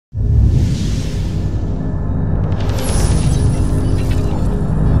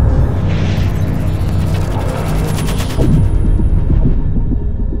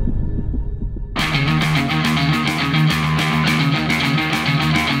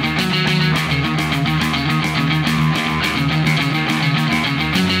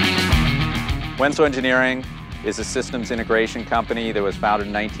Wenzel Engineering is a systems integration company that was founded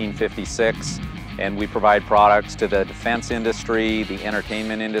in 1956, and we provide products to the defense industry, the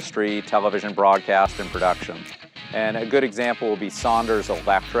entertainment industry, television broadcast, and production. And a good example will be Saunders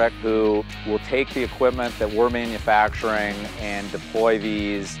Electric, who will take the equipment that we're manufacturing and deploy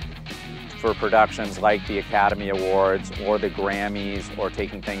these for productions like the Academy Awards or the Grammys, or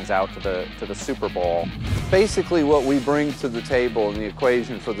taking things out to the Super Bowl. Basically what we bring to the table in the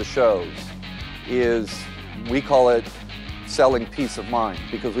equation for the shows is, we call it selling peace of mind,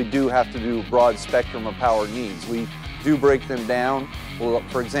 because we do have to do a broad spectrum of power needs. We do break them down. Well,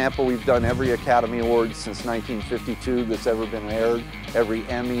 for example, we've done every Academy Award since 1952 that's ever been aired, every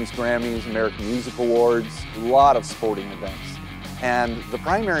Emmys, Grammys, American Music Awards, a lot of sporting events. And the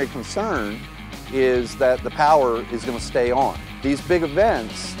primary concern is that the power is going to stay on. These big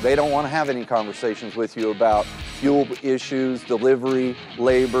events, they don't want to have any conversations with you about fuel issues, delivery,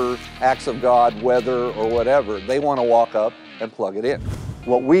 labor, acts of God, weather, or whatever. They want to walk up and plug it in.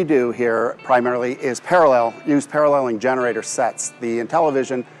 What we do here primarily is use paralleling generator sets. The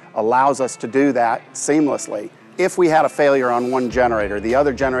Intellivision allows us to do that seamlessly. If we had a failure on one generator, the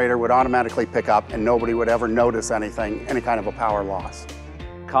other generator would automatically pick up and nobody would ever notice anything, any kind of a power loss.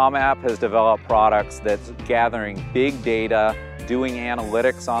 ComAp has developed products that's gathering big data, doing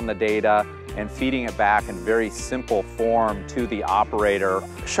analytics on the data, and feeding it back in very simple form to the operator.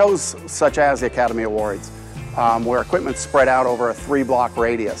 Shows such as the Academy Awards, where equipment's spread out over a 3-block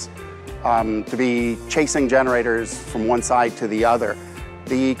radius, to be chasing generators from one side to the other.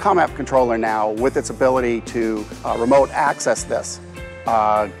 The ComAp controller now, with its ability to remote access this,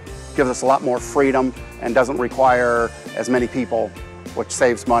 gives us a lot more freedom and doesn't require as many people, which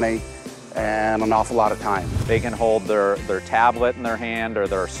saves money and an awful lot of time. They can hold their tablet in their hand or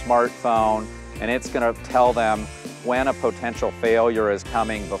their smartphone, and it's going to tell them when a potential failure is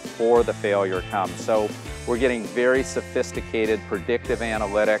coming before the failure comes. So we're getting very sophisticated predictive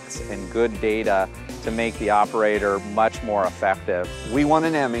analytics and good data to make the operator much more effective. We won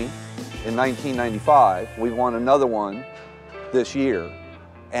an Emmy in 1995. We won another one this year.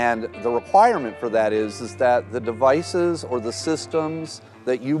 And the requirement for that is that the devices or the systems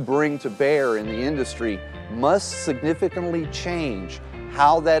that you bring to bear in the industry must significantly change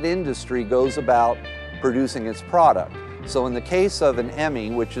how that industry goes about producing its product. So in the case of an Emmy,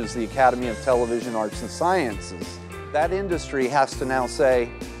 which is the Academy of Television Arts and Sciences, that industry has to now say,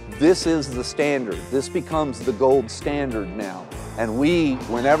 this is the standard. This becomes the gold standard now. And we,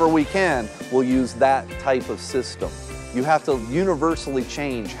 whenever we can, will use that type of system. You have to universally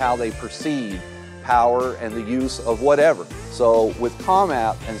change how they perceive power and the use of whatever. So with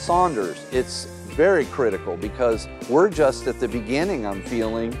ComAp and Saunders, it's very critical, because we're just at the beginning, I'm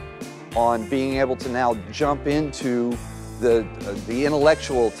feeling, on being able to now jump into the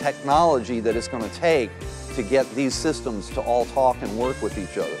intellectual technology that it's going to take to get these systems to all talk and work with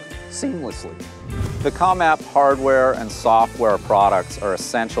each other seamlessly. The ComAp hardware and software products are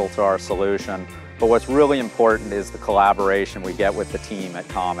essential to our solution, but what's really important is the collaboration we get with the team at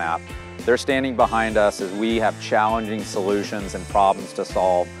ComAp. They're standing behind us as we have challenging solutions and problems to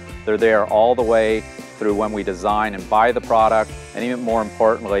solve. They're there all the way through when we design and buy the product, and even more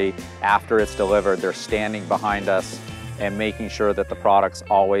importantly, after it's delivered, they're standing behind us and making sure that the product's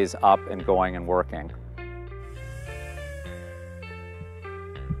always up and going and working.